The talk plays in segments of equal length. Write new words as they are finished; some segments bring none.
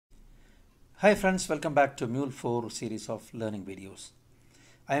Hi friends, welcome back to Mule 4 series of learning videos.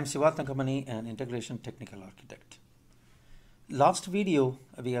 I am siva.thankamanee, an integration technical architect. Last video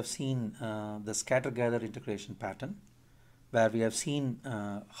we have seen the scatter gather integration pattern, where we have seen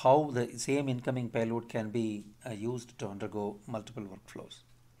how the same incoming payload can be used to undergo multiple workflows.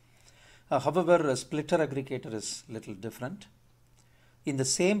 However, a splitter aggregator is little different. In the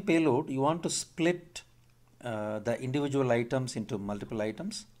same payload, you want to split the individual items into multiple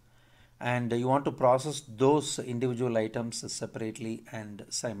items, and you want to process those individual items separately and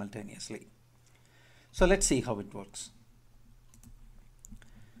simultaneously. So let's see how it works.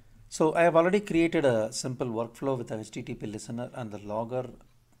 So I have already created a simple workflow with a HTTP listener and the logger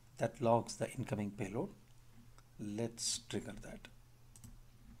that logs the incoming payload. Let's trigger that.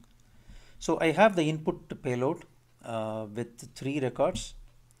 So I have the input payload with 3 records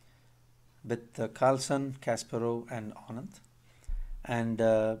with Carlson, Kasparov and Anand. And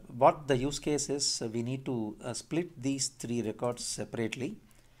what the use case is, we need to split these 3 records separately,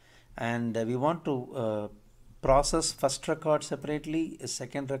 and we want to process first record separately,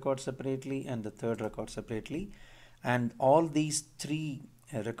 second record separately, and the third record separately, and all these 3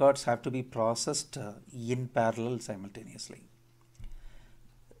 records have to be processed in parallel simultaneously.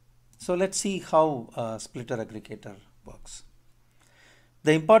 So let's see how splitter aggregator works.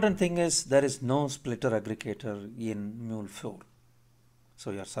 The important thing is there is no splitter aggregator in Mule 4. So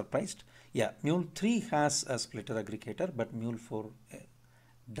you are surprised? Yeah, Mule 3 has a splitter aggregator, but Mule 4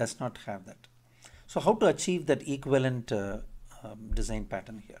 does not have that. So how to achieve that equivalent design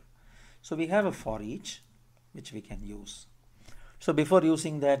pattern here? So we have a for each, which we can use. So before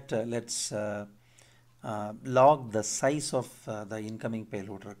using that, let's log the size of the incoming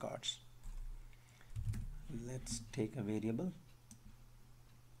payload records. Let's take a variable,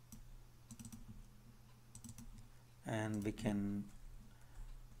 and we can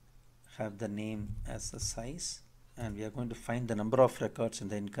have the name as the size, and we are going to find the number of records in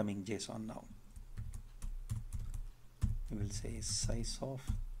the incoming JSON now. We will say size of,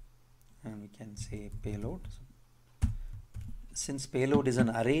 and we can say payload. Since payload is an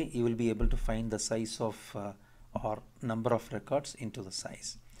array, you will be able to find the size of or number of records into the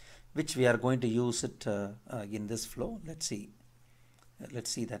size, which we are going to use it in this flow. Let's see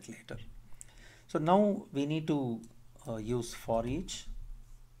that later. So now we need to use for each.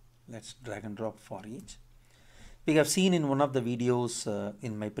 Let's drag and drop for each. We have seen in one of the videos,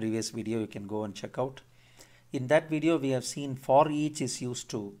 in my previous video, you can go and check out. In that video, we have seen for each is used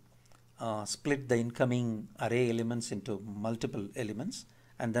to split the incoming array elements into multiple elements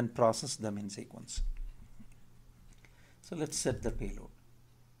and then process them in sequence. So let's set the payload.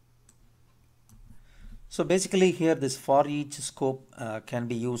 So basically here this for each scope can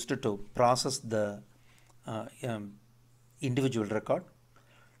be used to process the individual record,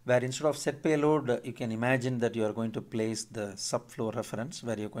 where instead of set payload, you can imagine that you are going to place the subflow reference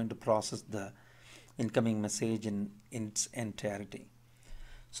where you're going to process the incoming message in its entirety.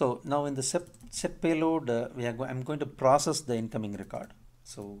 So now in the set payload, I'm going to process the incoming record.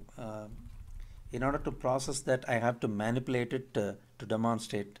 So in order to process that, I have to manipulate it to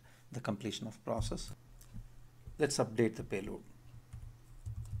demonstrate the completion of process. Let's update the payload.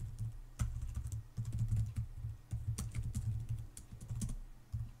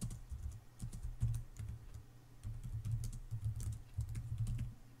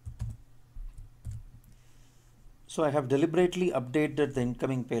 So I have deliberately updated the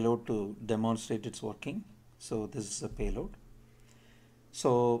incoming payload to demonstrate its working. So this is a payload.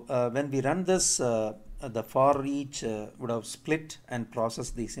 So when we run this, the for each would have split and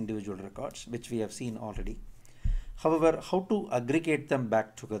processed these individual records, which we have seen already. However, how to aggregate them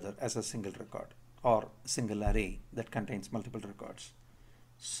back together as a single record or single array that contains multiple records?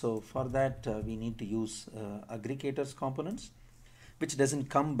 So for that, we need to use aggregators components, which doesn't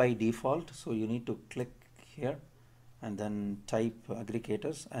come by default. So you need to click here and then type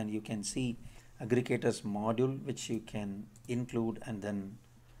aggregators, and you can see aggregators module, which you can include and then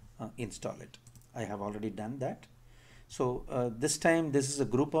install it. I have already done that. So this time this is a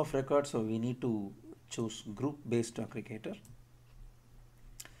group of records, so we need to choose group based aggregator.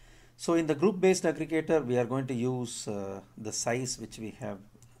 So in the group based aggregator, we are going to use the size which we have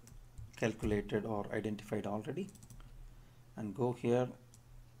calculated or identified already, and go here.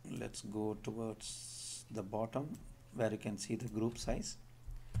 Let's go towards the bottom where you can see the group size.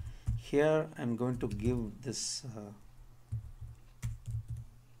 Here I'm going to give this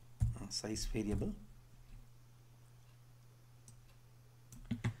size variable.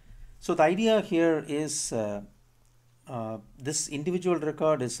 So the idea here is this individual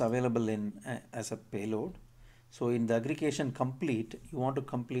record is available in as a payload, So in the aggregation complete, you want to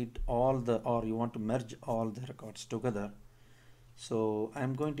complete all the, or you want to merge all the records together. So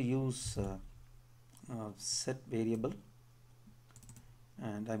I'm going to use set variable,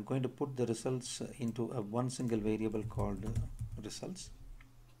 and I'm going to put the results into a one single variable called results,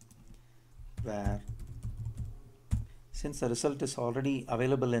 where since the result is already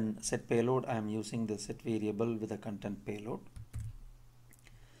available in set payload, I am using the set variable with a content payload.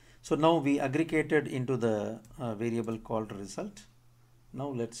 So now we aggregated into the variable called result. Now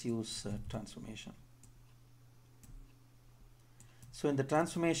let's use transformation. So in the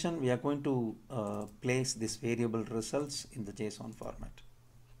transformation, we are going to place this variable results in the JSON format.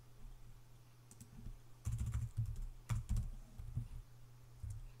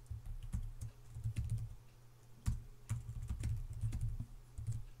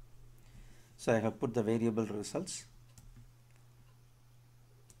 So I have put the variable results.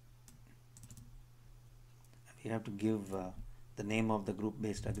 We have to give the name of the group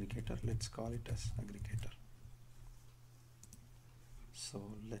based aggregator. Let's call it as aggregator. So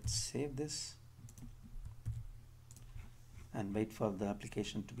let's save this and wait for the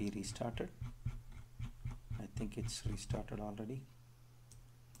application to be restarted. I think it's restarted already.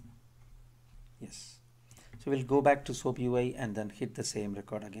 Yes. So we'll go back to SOAP UI and then hit the same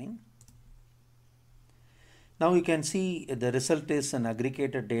record again. Now you can see the result is an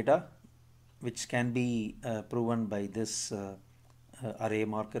aggregated data, which can be proven by this array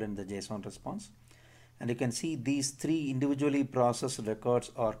marker in the JSON response. And you can see these three individually processed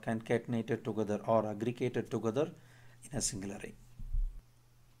records are concatenated together or aggregated together in a single array.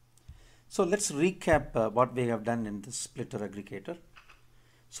 So let's recap what we have done in this Splitter-Aggregator.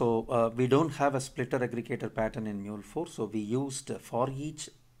 So we don't have a Splitter-Aggregator pattern in Mule 4, so we used for each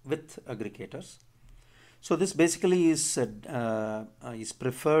with aggregators. So this basically is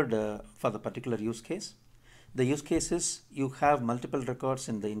preferred for the particular use case. The use case is you have multiple records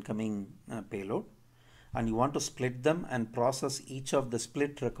in the incoming payload, and you want to split them and process each of the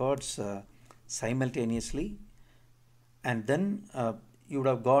split records simultaneously, and then you would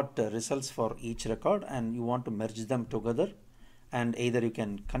have got results for each record, and you want to merge them together, and either you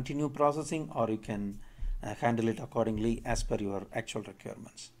can continue processing or you can handle it accordingly as per your actual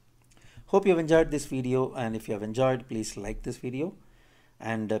requirements. Hope you have enjoyed this video, and if you have enjoyed, please like this video,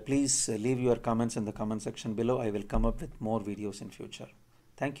 and please leave your comments in the comment section below. I will come up with more videos in future.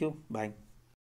 Thank you. Bye.